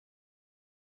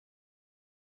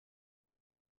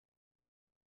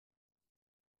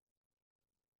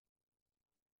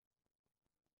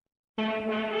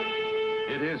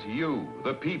It is you,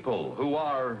 the people, who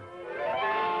are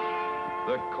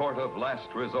the court of last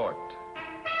resort.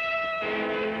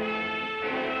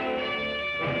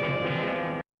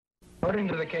 According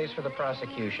to the case for the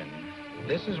prosecution,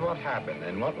 this is what happened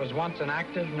in what was once an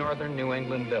active northern New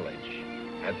England village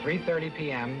at 3:30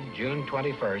 p.m., June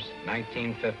 21st,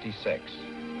 1956.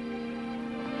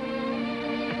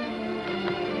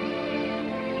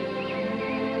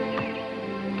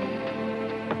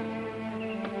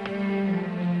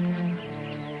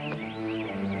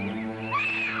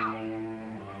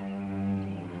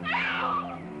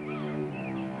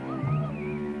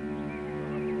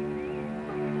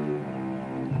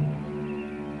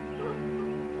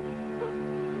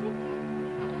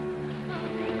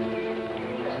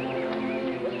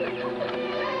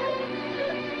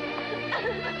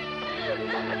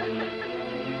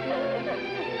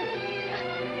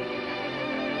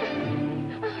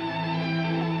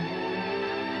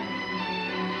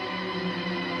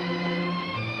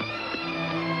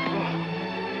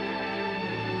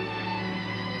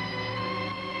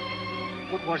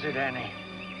 What was it, Annie?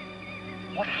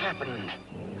 What happened?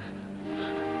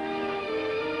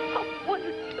 Pop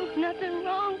wouldn't do nothing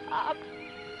wrong, Pop.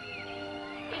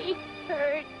 He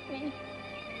hurt me.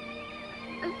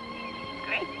 The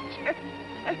stranger.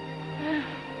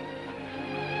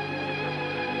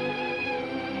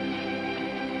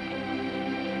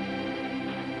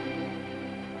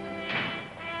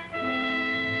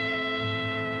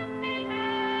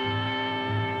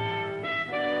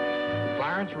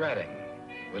 Clarence Redding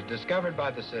was discovered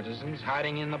by the citizens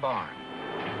hiding in the barn.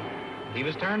 He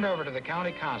was turned over to the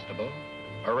county constable,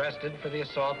 arrested for the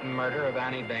assault and murder of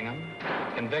Annie Bingham,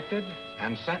 convicted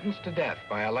and sentenced to death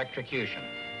by electrocution.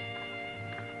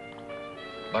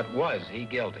 But was he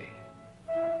guilty?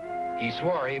 He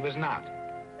swore he was not.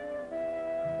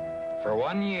 For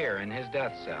 1 year in his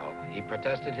death cell, he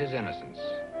protested his innocence.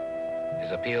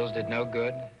 His appeals did no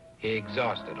good. He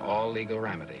exhausted all legal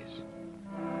remedies.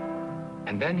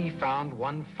 And then he found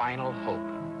one final hope,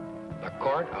 the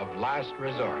court of last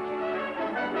resort.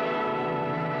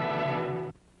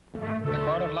 The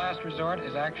court of last resort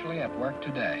is actually at work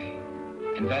today,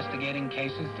 investigating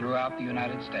cases throughout the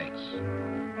United States.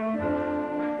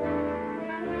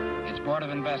 Its board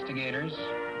of investigators,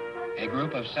 a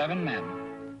group of 7 men,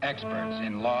 experts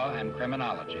in law and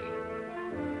criminology,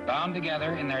 bound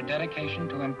together in their dedication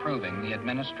to improving the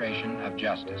administration of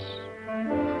justice.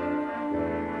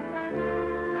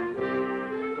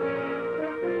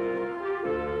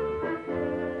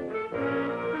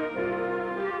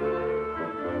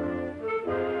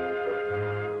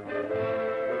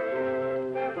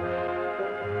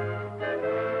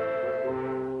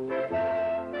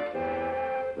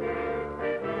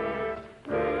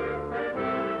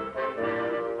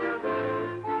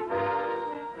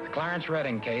 The Clarence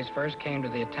Redding case first came to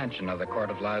the attention of the Court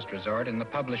of Last Resort in the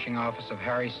publishing office of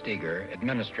Harry Steger,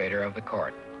 administrator of the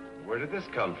court. Where did this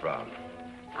come from?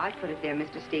 I put it there,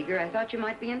 Mr. Steger. I thought you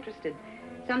might be interested.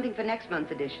 Something for next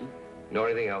month's edition. Know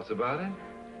anything else about it?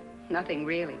 Nothing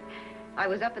really. I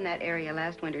was up in that area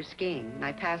last winter skiing, and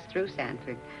I passed through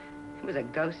Sanford. It was a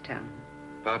ghost town.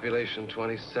 Population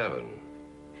 27.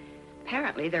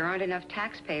 Apparently, there aren't enough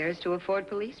taxpayers to afford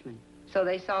policemen, so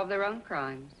they solve their own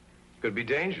crimes. Could be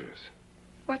dangerous.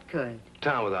 What could?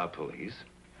 Town without police.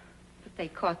 But they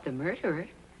caught the murderer.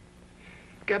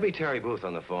 Get me Terry Booth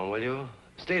on the phone, will you?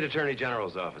 State Attorney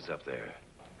General's office up there.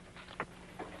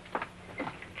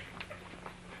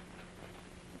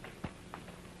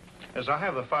 Yes, I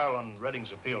have the file on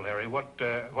Redding's appeal, Harry. What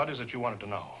is it you wanted to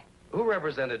know? Who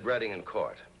represented Redding in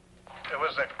court? It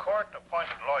was a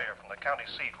court-appointed lawyer from the county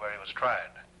seat where he was tried.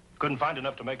 Couldn't find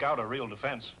enough to make out a real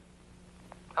defense.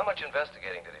 How much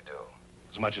investigating did he do?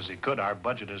 As much as he could. Our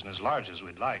budget isn't as large as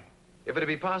we'd like. If it'd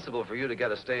be possible for you to get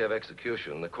a stay of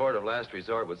execution, the court of last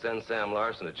resort would send Sam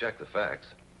Larson to check the facts.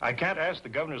 I can't ask the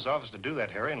governor's office to do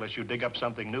that, Harry, unless you dig up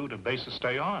something new to base the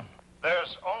stay on.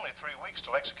 There's only 3 weeks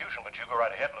till execution, but you go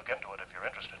right ahead and look into it if you're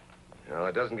interested. Well,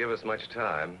 it doesn't give us much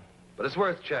time, but it's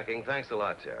worth checking. Thanks a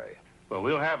lot, Terry. Well,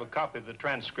 we'll have a copy of the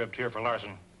transcript here for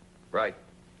Larson. Right.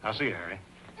 I'll see you, Harry.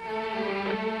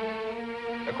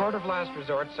 The Court of Last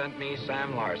Resort sent me,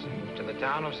 Sam Larson, to the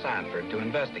town of Sanford to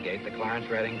investigate the Clarence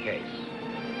Redding case.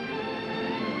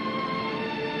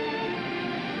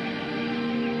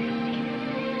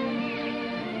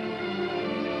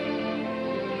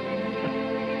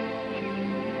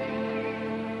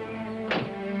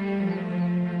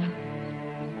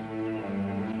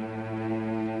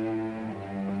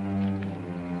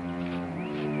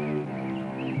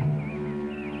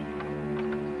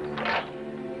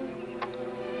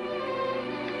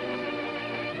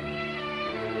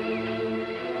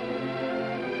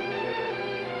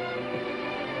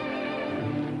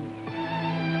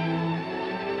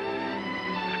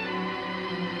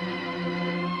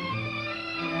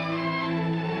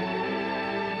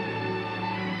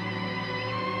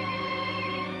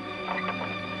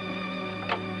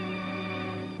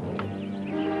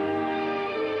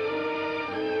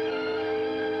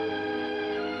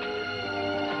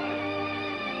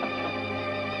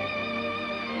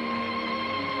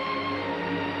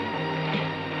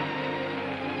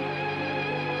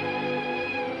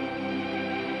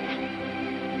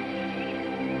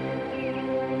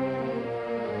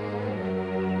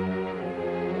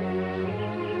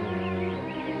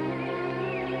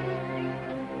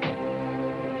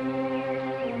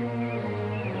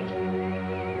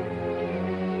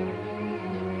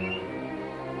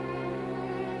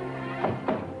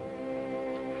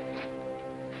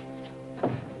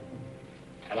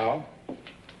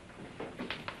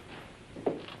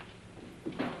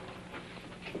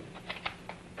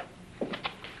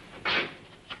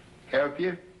 Help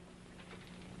you?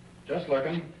 Just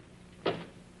looking.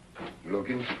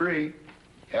 Looking's free.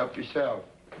 Help yourself.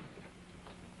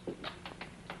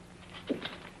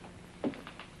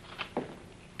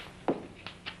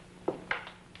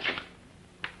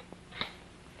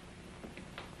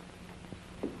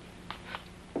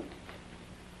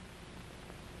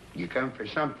 You come for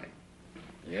something.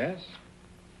 Yes?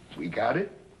 We got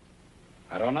it?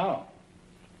 I don't know.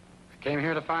 I came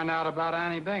here to find out about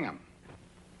Annie Bingham.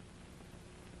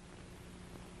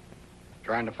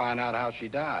 Trying to find out how she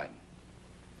died.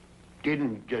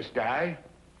 Didn't just die.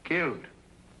 Killed.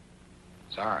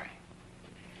 Sorry.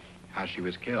 How she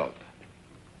was killed.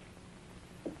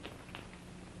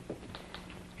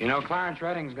 You know, Clarence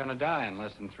Redding's gonna die in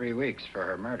less than 3 weeks for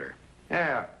her murder.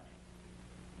 Yeah.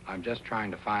 I'm just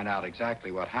trying to find out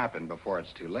exactly what happened before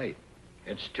it's too late.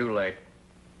 It's too late.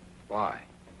 Why?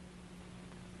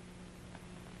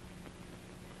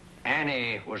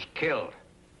 Annie was killed.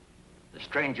 The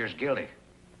stranger's guilty.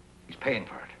 He's paying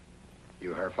for it.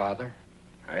 You her father?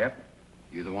 Yep.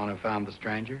 You the one who found the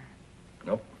stranger?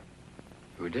 Nope.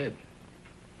 Who did?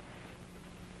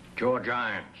 George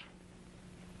Irons.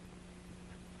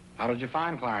 How did you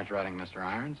find Clarence Redding, Mr.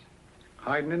 Irons?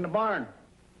 Hiding in the barn.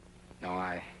 No,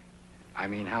 I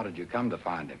mean, how did you come to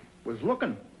find him? Was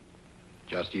looking.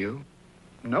 Just you?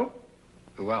 Nope.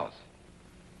 Who else?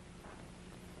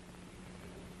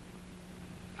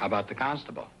 How about the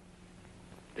constable?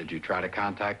 Did you try to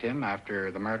contact him after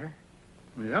the murder?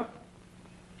 Yep.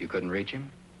 You couldn't reach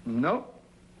him? Nope.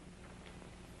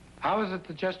 How is it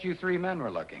that just you 3 men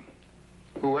were looking?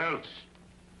 Who else?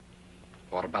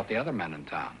 What about the other men in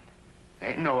town?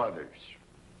 Ain't no others.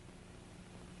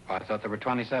 I thought there were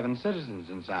 27 citizens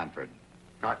in Sanford.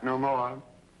 Not no more.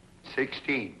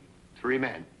 16. 3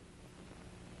 men.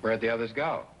 Where'd the others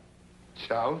go?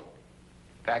 South.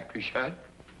 Factory shut.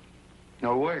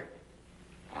 No work.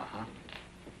 Uh-huh.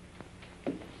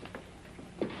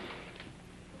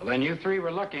 Well, then you 3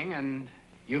 were looking, and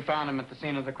you found him at the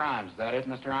scene of the crime. Is that it,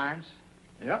 Mr. Irons?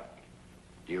 Yep.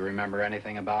 Do you remember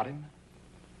anything about him?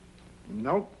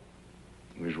 Nope.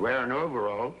 He was wearing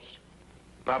overalls.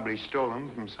 Probably stole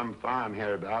them from some farm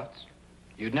hereabouts.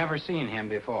 You'd never seen him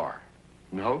before?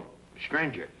 No.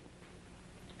 Stranger.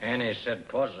 Annie said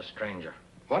 'twas a stranger.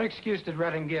 What excuse did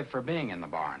Redding give for being in the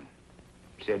barn?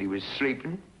 Said he was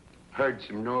sleeping. Heard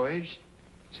some noise.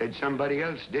 Said somebody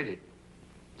else did it.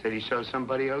 Said he saw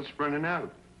somebody else running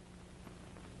out.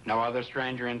 No other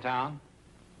stranger in town?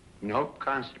 Nope.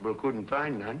 Constable couldn't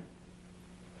find none.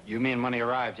 You mean when he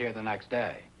arrived here the next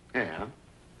day? Yeah.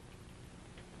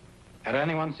 Had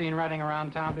anyone seen Redding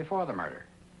around town before the murder?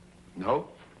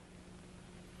 Nope.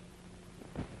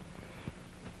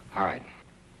 All right.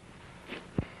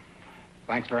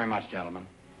 Thanks very much, gentlemen.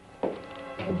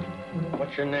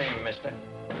 What's your name, mister?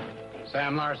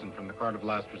 Sam Larson from the Court of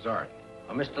Last Resort.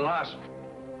 Oh, Mr. Larson.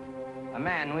 A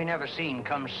man we never seen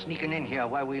comes sneaking in here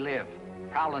where we live,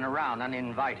 prowling around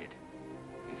uninvited.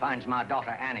 He finds my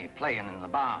daughter Annie playing in the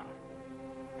barn,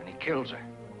 and he kills her.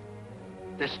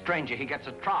 This stranger, he gets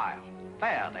a trial.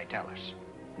 Fair, they tell us.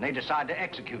 And they decide to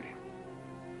execute him.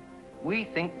 We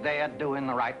think they are doing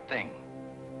the right thing.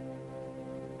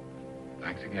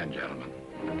 Thanks again, gentlemen.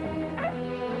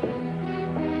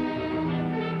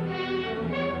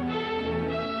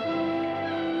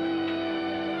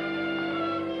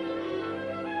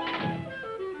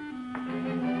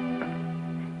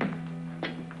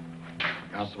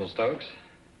 Constable Stokes?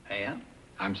 Yeah?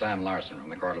 I'm Sam Larson from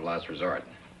the Court of Last Resort.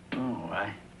 Oh,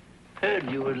 I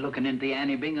heard you were looking into the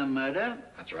Annie Bingham murder.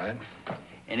 That's right.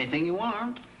 Anything you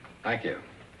want? Thank you.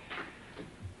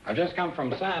 I've just come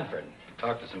from Sanford.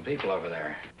 Talked to some people over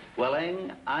there.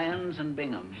 Welling, Irons, and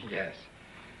Bingham. Yes.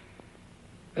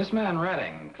 This man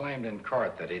Redding claimed in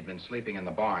court that he'd been sleeping in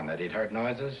the barn, that he'd heard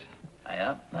noises.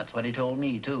 Yeah, that's what he told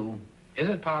me, too. Is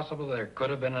it possible there could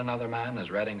have been another man,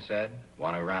 as Redding said,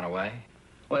 one who ran away?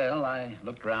 Well, I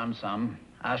looked around some,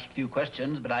 asked a few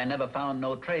questions, but I never found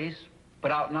no trace.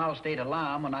 Put out an all-state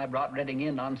alarm when I brought Redding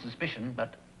in on suspicion,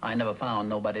 but I never found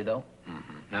nobody, though.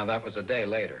 Mm-hmm. Now, that was a day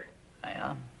later.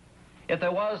 Yeah. If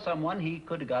there was someone, he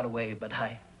could have got away, but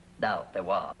I doubt there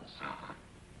was. Uh-huh.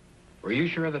 Were you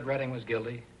sure that Redding was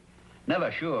guilty?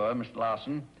 Never sure, Mr.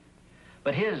 Larson.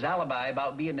 But his alibi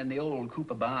about being in the old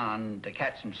Cooper barn to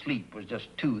catch some sleep was just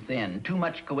too thin, too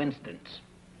much coincidence.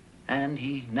 And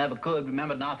he never could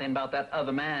remember nothing about that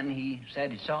other man he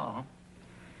said he saw.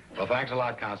 Well, thanks a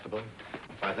lot, Constable.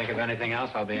 If I think of anything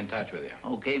else, I'll be in touch with you.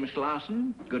 Okay, Mr.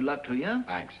 Larson. Good luck to you.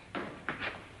 Thanks.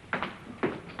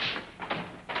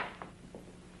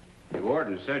 The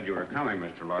warden said you were coming,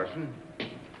 Mr. Larson.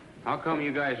 How come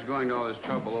you guys are going to all this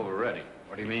trouble over Redding?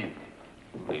 What do you mean?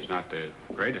 He's not the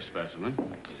greatest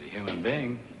specimen. He's a human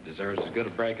being. Deserves as good a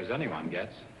break as anyone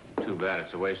gets. Too bad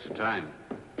it's a waste of time.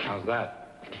 How's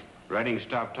that? Redding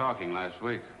stopped talking last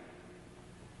week.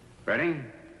 Redding,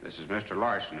 this is Mr.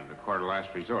 Larson of the Court of Last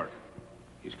Resort.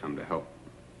 He's come to help.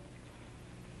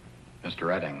 Mr.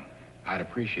 Redding, I'd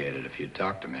appreciate it if you'd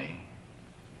talk to me.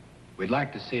 We'd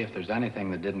like to see if there's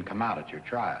anything that didn't come out at your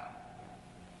trial.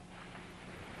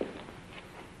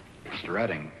 Mr.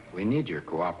 Redding, we need your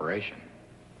cooperation.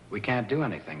 We can't do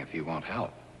anything if you won't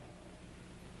help.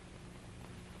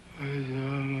 I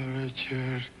saw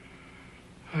Richard.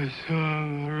 I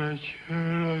saw Richard.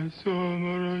 I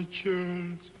saw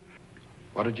Richard.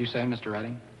 What did you say, Mr.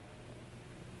 Redding?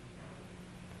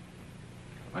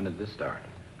 When did this start?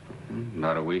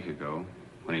 About a week ago,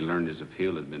 when he learned his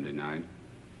appeal had been denied.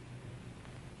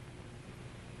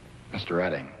 Mr.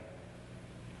 Redding.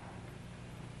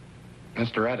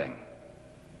 Mr. Redding.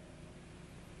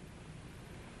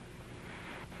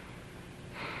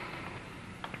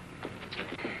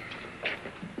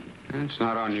 It's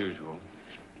not unusual.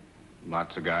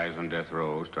 Lots of guys on death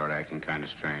row start acting kind of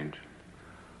strange.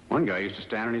 One guy used to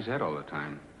stand on his head all the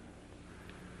time.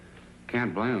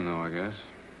 Can't blame him, though, I guess.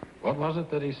 What was it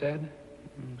that he said?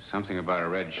 Something about a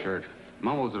red shirt.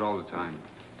 Mumbles it all the time.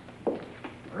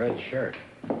 Red shirt.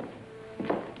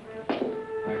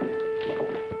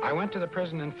 I went to the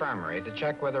prison infirmary to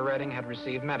check whether Redding had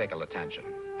received medical attention,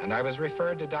 and I was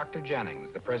referred to Dr.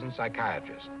 Jennings, the prison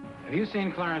psychiatrist. Have you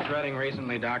seen Clarence Redding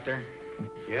recently, Doctor?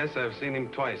 Yes, I've seen him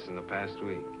twice in the past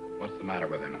week. What's the matter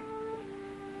with him?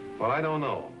 Well, I don't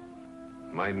know.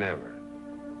 Might never.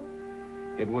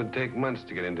 It would take months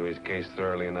to get into his case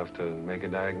thoroughly enough to make a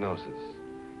diagnosis.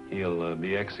 He'll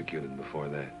be executed before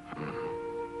that.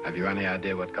 Have you any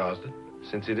idea what caused it?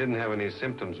 Since he didn't have any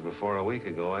symptoms before a week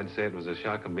ago, I'd say it was a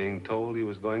shock of being told he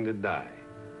was going to die.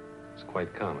 It's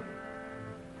quite common.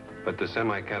 But the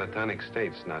semi-catatonic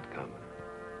state's not common.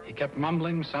 He kept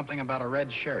mumbling something about a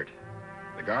red shirt.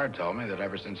 The guard told me that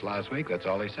ever since last week, that's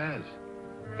all he says.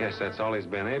 Yes, that's all he's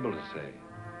been able to say.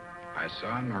 I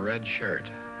saw him in a red shirt.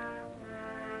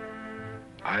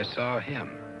 I saw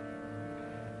him.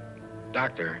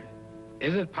 Doctor,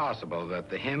 is it possible that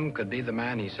the him could be the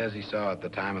man he says he saw at the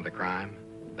time of the crime?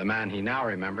 The man he now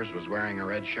remembers was wearing a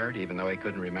red shirt, even though he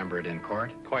couldn't remember it in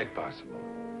court? Quite possible.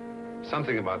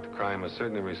 Something about the crime is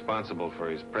certainly responsible for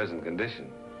his present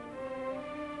condition.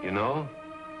 You know,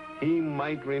 he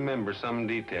might remember some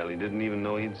detail he didn't even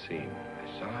know he'd seen.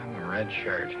 I saw him in a red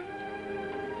shirt.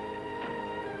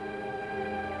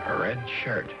 A red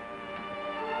shirt.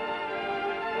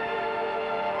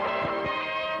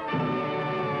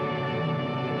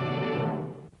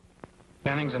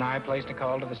 Jennings and I placed a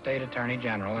call to the state attorney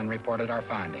general and reported our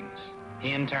findings.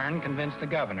 He, in turn, convinced the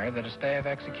governor that a stay of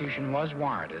execution was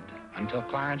warranted until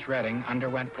Clarence Redding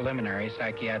underwent preliminary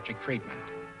psychiatric treatment.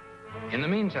 In the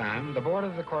meantime, the board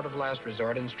of the Court of Last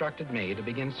Resort instructed me to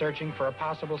begin searching for a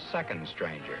possible second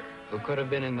stranger who could have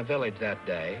been in the village that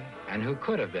day and who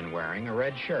could have been wearing a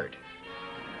red shirt.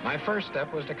 My first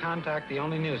step was to contact the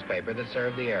only newspaper that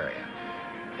served the area.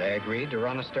 They agreed to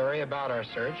run a story about our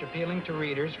search, appealing to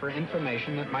readers for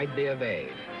information that might be of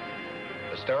aid.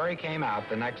 The story came out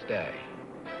the next day,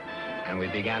 and we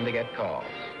began to get calls.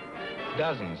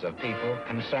 Dozens of people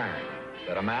concerned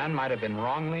that a man might have been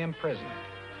wrongly imprisoned.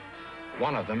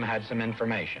 One of them had some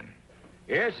information.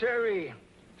 Yes, sirree.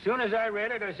 Soon as I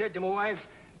read it, I said to my wife,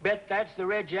 bet that's the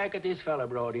red jacket this fella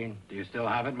brought in. Do you still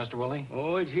have it, Mr. Woolley?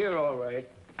 Oh, it's here all right.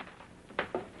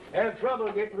 Have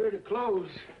trouble getting rid of clothes.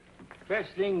 Best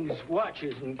things,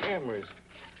 watches and cameras.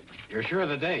 You're sure of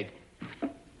the date?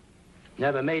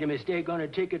 Never made a mistake on a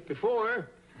ticket before.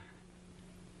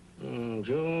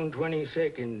 June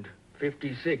 22nd,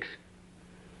 56.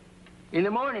 In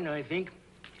the morning, I think.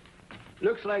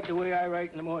 Looks like the way I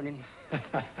write in the morning.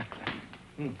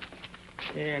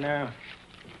 Here now,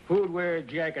 who'd wear a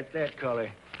jacket that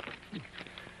color?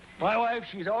 My wife,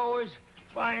 she's always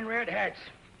buying red hats,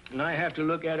 and I have to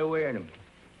look at her wearing them.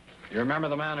 You remember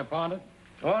the man who pawned it?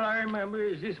 All I remember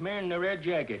is this man in the red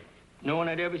jacket. No one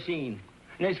I'd ever seen.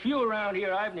 And there's few around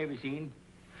here I've never seen.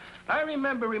 I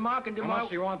remember remarking to How much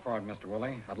do you want for it, Mr.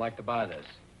 Woolley? I'd like to buy this.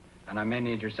 And I may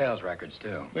need your sales records,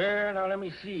 too. Well, now, let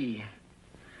me see.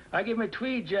 I give him a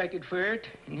tweed jacket for it,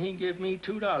 and he give me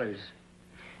 $2.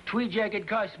 Tweed jacket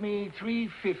cost me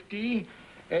 $3.50.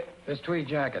 This tweed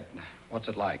jacket, what's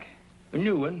it like? A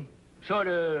new one. Sort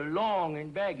of long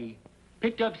and baggy.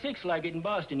 Picked up 6 like it in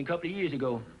Boston a couple of years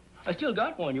ago. I still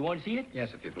got one. You want to see it? Yes,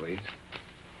 if you please.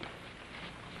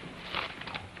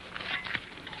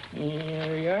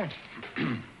 Here we are.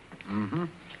 Mm-hmm.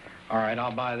 All right,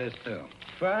 I'll buy this, too.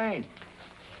 Fine.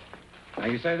 Now,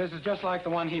 you say this is just like the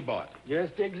one he bought.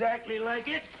 Just exactly like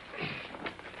it.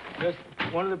 Just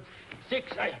one of the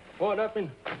 6 I bought up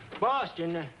in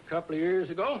Boston a couple of years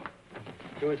ago.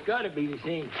 So it's got to be the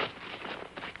same.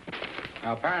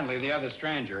 Now, apparently the other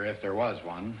stranger, if there was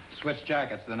one, switched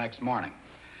jackets the next morning.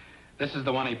 This is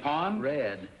the one he pawned?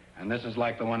 Red. And this is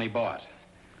like the one he bought.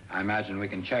 I imagine we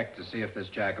can check to see if this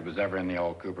jacket was ever in the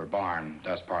old Cooper barn,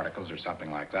 dust particles or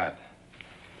something like that.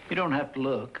 You don't have to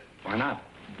look. Why not?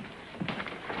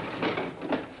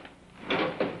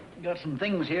 Got some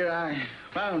things here I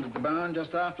found at the barn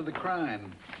just after the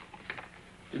crime.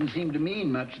 Didn't seem to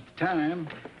mean much at the time.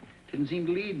 Didn't seem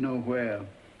to lead nowhere.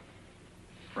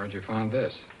 Where'd you find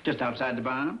this? Just outside the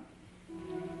barn.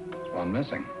 There's one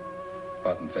missing.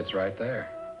 Button fits right there.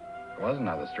 There was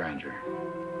another stranger.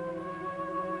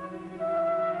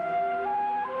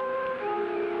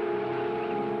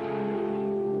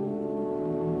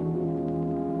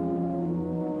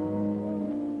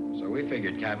 So we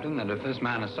figured, Captain, that if this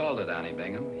man assaulted Annie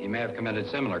Bingham, he may have committed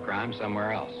similar crimes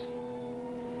somewhere else.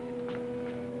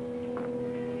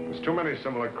 There's too many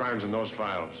similar crimes in those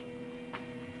files.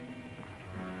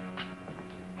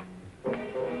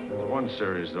 There's one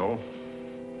series, though.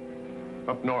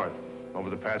 Up north, over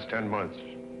the past 10 months.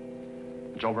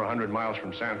 It's over 100 miles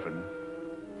from Sanford,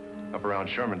 up around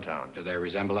Shermantown. Do they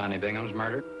resemble Annie Bingham's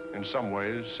murder? In some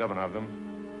ways, 7 of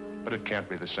them, but it can't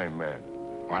be the same man.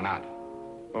 Why not?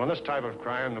 Well, in this type of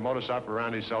crime, the modus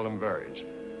operandi seldom varies.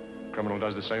 The criminal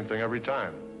does the same thing every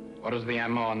time. What is the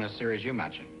M.O. in this series you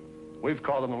mentioned? We've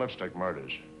called them the lipstick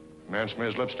murders. The man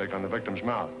smears lipstick on the victim's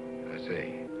mouth. I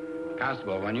see.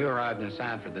 Constable, when you arrived in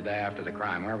Sanford the day after the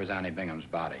crime, where was Annie Bingham's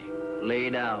body?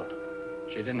 Laid out.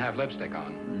 She didn't have lipstick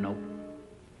on? Nope.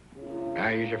 May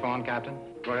I use your phone, Captain?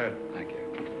 Go ahead. Thank you.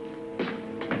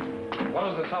 What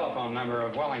is the telephone number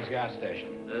of Welling's gas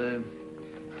station?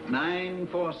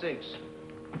 946.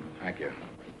 Thank you.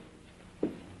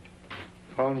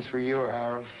 Phone's for you,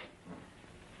 Harold.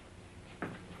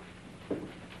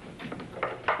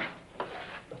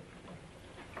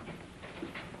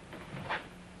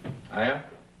 Hiya?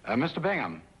 Mr.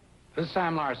 Bingham, this is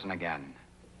Sam Larson again.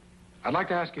 I'd like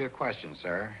to ask you a question,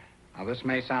 sir. Now, this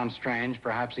may sound strange,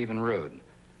 perhaps even rude,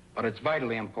 but it's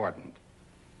vitally important.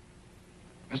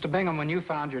 Mr. Bingham, when you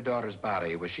found your daughter's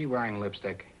body, was she wearing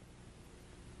lipstick?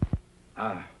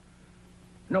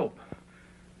 Nope.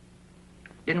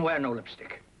 Didn't wear no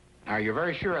lipstick. Now, you're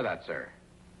very sure of that, sir?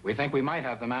 We think we might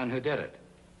have the man who did it.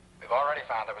 We've already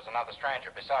found there was another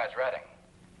stranger besides Redding.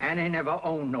 Annie never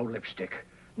owned no lipstick.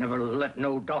 Never let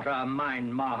no daughter of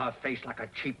mine mar her face like a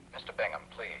cheap... Mr. Bingham,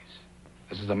 please.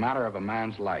 This is a matter of a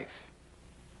man's life.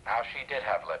 Now, she did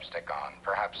have lipstick on,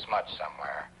 perhaps smudged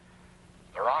somewhere.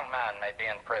 The wrong man may be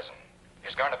in prison.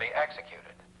 He's going to be executed.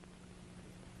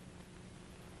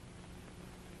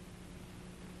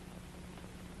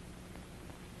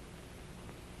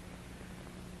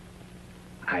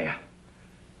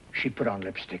 She put on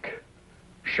lipstick,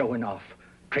 showing off,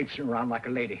 traipsing around like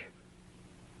a lady.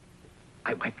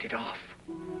 I wiped it off.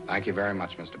 Thank you very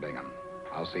much, Mr. Bingham.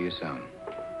 I'll see you soon.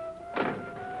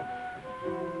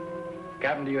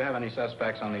 Captain, do you have any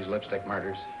suspects on these lipstick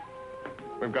murders?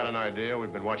 We've got an idea.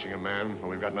 We've been watching a man, but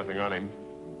we've got nothing on him.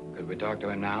 Could we talk to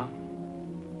him now?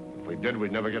 If we did,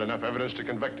 we'd never get enough evidence to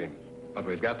convict him. But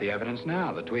we've got the evidence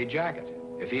now, the tweed jacket.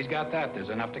 If he's got that, there's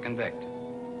enough to convict.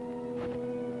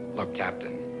 Look,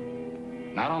 Captain,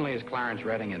 not only is Clarence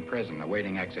Redding in prison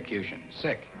awaiting execution,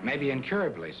 sick, maybe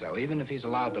incurably so, even if he's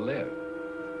allowed to live,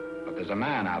 but there's a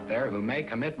man out there who may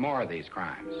commit more of these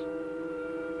crimes.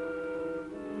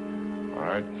 All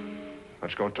right,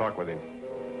 let's go talk with him.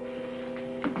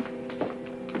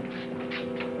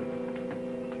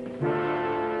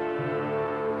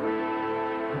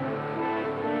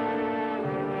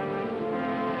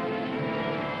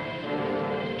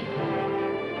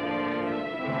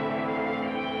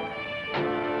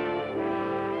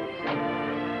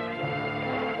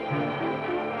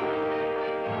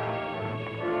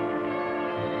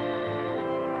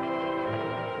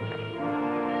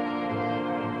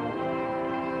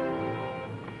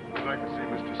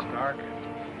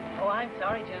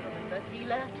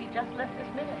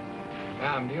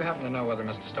 Do you happen to know whether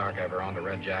Mr. Stark ever owned a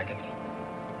red jacket?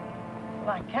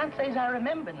 Well, I can't say as I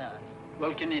remember none.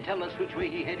 Well, can you tell us which way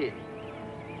he headed?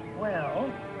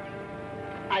 Well,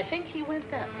 I think he went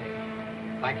that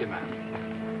way. Thank you, ma'am.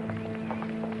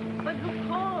 But who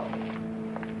called?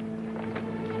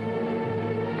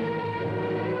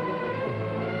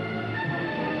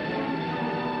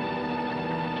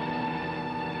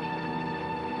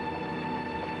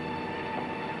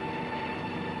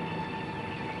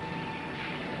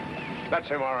 That's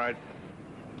him, all right.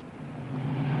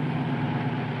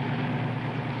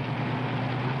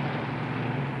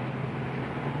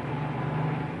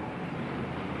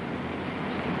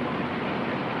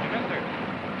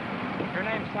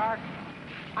 Sark.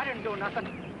 I didn't do nothing.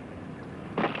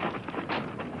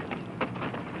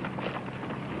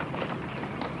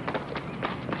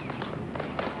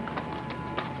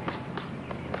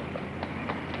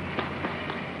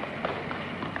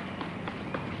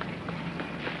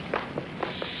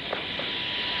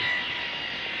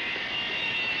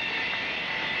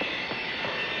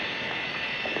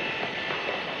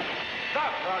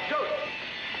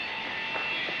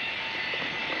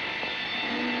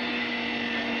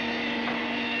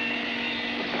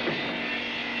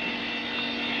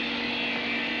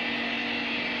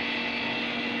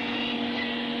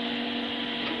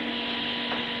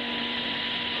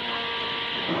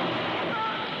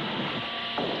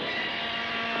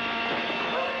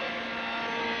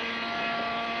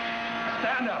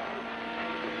 Stand up.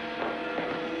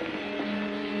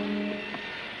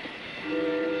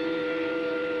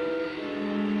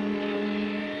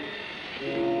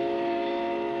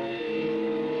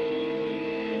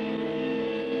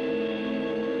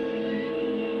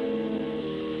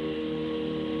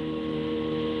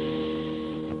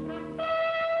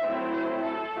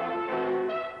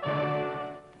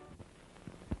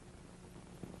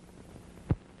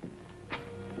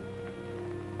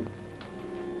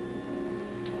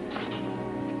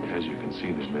 As you can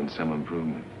see, there's been some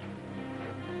improvement.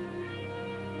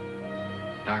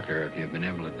 Doctor, have you been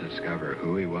able to discover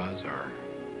who he was or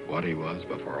what he was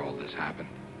before all this happened?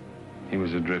 He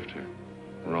was a drifter,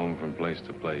 roamed from place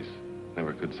to place,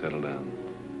 never could settle down.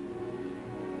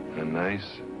 A nice,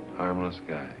 harmless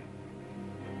guy.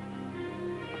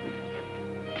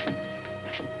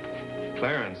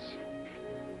 Clarence,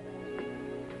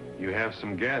 you have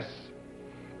some guests.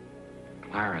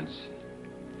 Clarence,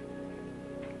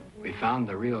 we found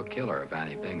the real killer of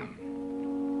Annie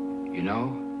Bingham. You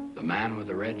know, the man with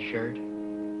the red shirt?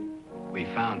 We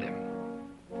found him.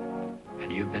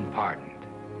 And you've been pardoned.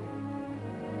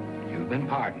 You've been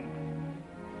pardoned.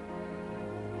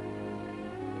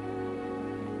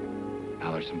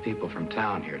 Now, there's some people from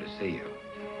town here to see you.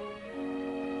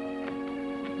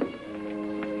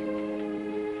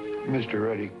 Mr.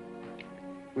 Reddy,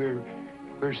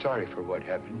 we're sorry for what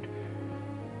happened.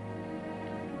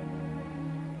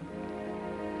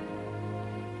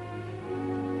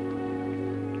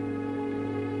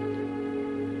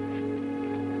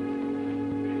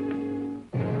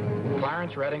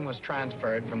 Clarence Redding was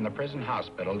transferred from the prison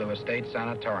hospital to a state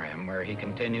sanatorium where he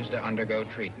continues to undergo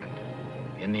treatment.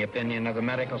 In the opinion of the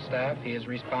medical staff, he is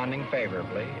responding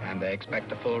favorably and they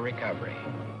expect a full recovery.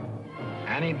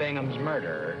 Annie Bingham's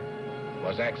murderer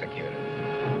was executed.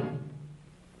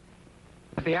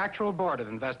 The actual board of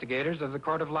investigators of the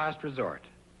Court of Last Resort.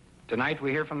 Tonight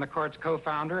we hear from the court's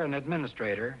co-founder and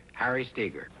administrator, Harry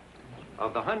Steger.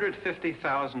 Of the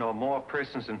 150,000 or more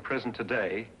persons in prison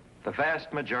today, the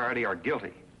vast majority are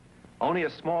guilty. Only a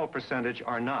small percentage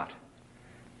are not.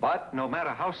 But no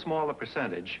matter how small the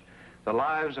percentage, the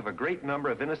lives of a great number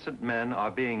of innocent men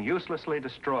are being uselessly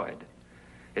destroyed.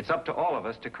 It's up to all of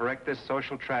us to correct this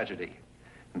social tragedy.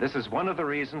 And this is one of the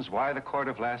reasons why the Court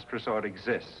of Last Resort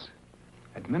exists.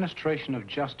 Administration of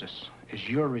justice is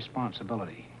your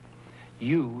responsibility.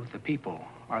 You, the people,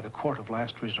 are the Court of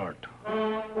Last Resort.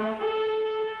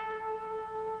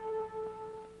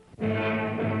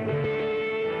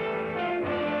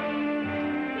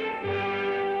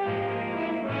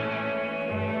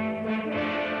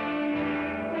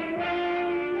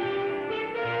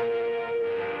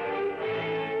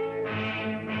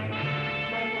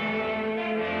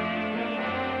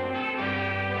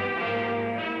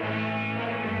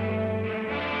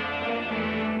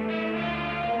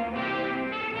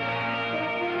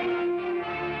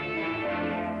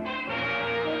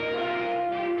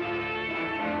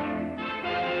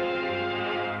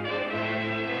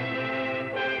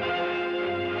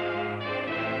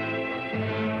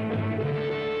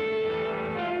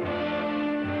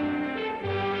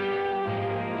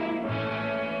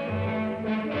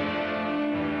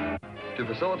 To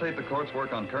facilitate the court's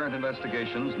work on current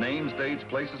investigations, names, dates,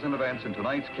 places, and events in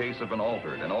tonight's case have been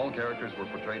altered, and all characters were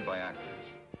portrayed by actors.